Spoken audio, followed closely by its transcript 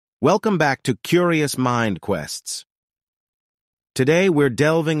Welcome back to Curious Mind Quests. Today we're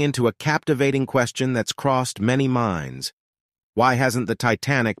delving into a captivating question that's crossed many minds. Why hasn't the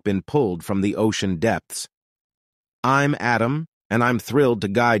Titanic been pulled from the ocean depths? I'm Adam, and I'm thrilled to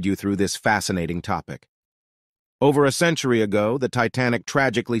guide you through this fascinating topic. Over a century ago, the Titanic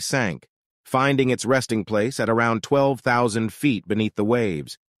tragically sank, finding its resting place at around 12,000 feet beneath the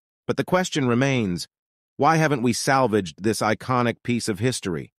waves. But the question remains, why haven't we salvaged this iconic piece of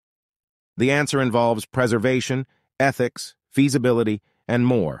history? The answer involves preservation, ethics, feasibility, and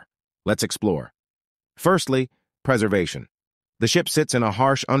more. Let's explore. Firstly, preservation. The ship sits in a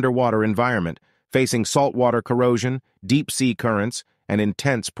harsh underwater environment, facing saltwater corrosion, deep-sea currents, and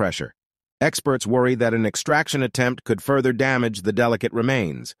intense pressure. Experts worry that an extraction attempt could further damage the delicate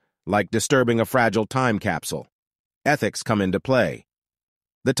remains, like disturbing a fragile time capsule. Ethics come into play.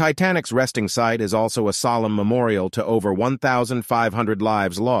 The Titanic's resting site is also a solemn memorial to over 1,500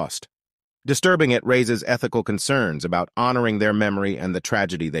 lives lost. Disturbing it raises ethical concerns about honoring their memory and the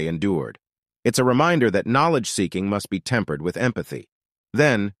tragedy they endured. It's a reminder that knowledge-seeking must be tempered with empathy.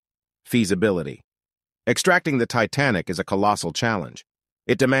 Then, feasibility. Extracting the Titanic is a colossal challenge.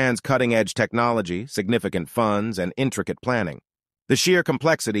 It demands cutting-edge technology, significant funds, and intricate planning. The sheer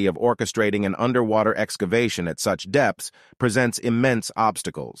complexity of orchestrating an underwater excavation at such depths presents immense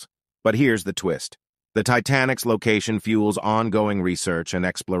obstacles. But here's the twist. The Titanic's location fuels ongoing research and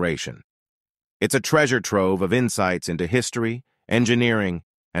exploration. It's a treasure trove of insights into history, engineering,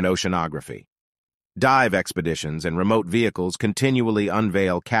 and oceanography. Dive expeditions and remote vehicles continually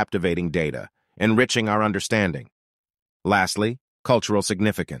unveil captivating data, enriching our understanding. Lastly, cultural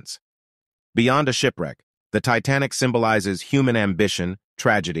significance. Beyond a shipwreck, the Titanic symbolizes human ambition,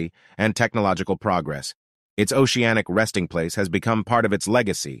 tragedy, and technological progress. Its oceanic resting place has become part of its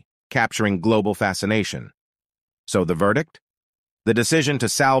legacy, capturing global fascination. So the verdict? The decision to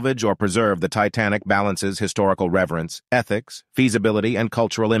salvage or preserve the Titanic balances historical reverence, ethics, feasibility, and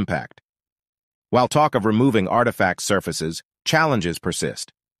cultural impact. While talk of removing artifacts surfaces, challenges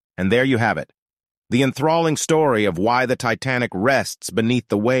persist. And there you have it. The enthralling story of why the Titanic rests beneath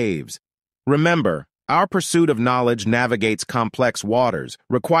the waves. Remember, our pursuit of knowledge navigates complex waters,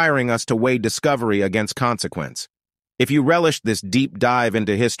 requiring us to weigh discovery against consequence. If you relished this deep dive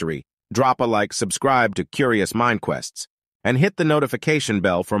into history, drop a like, subscribe to Curious Mind Quests, and hit the notification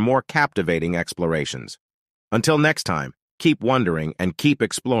bell for more captivating explorations. Until next time, keep wondering and keep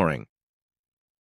exploring.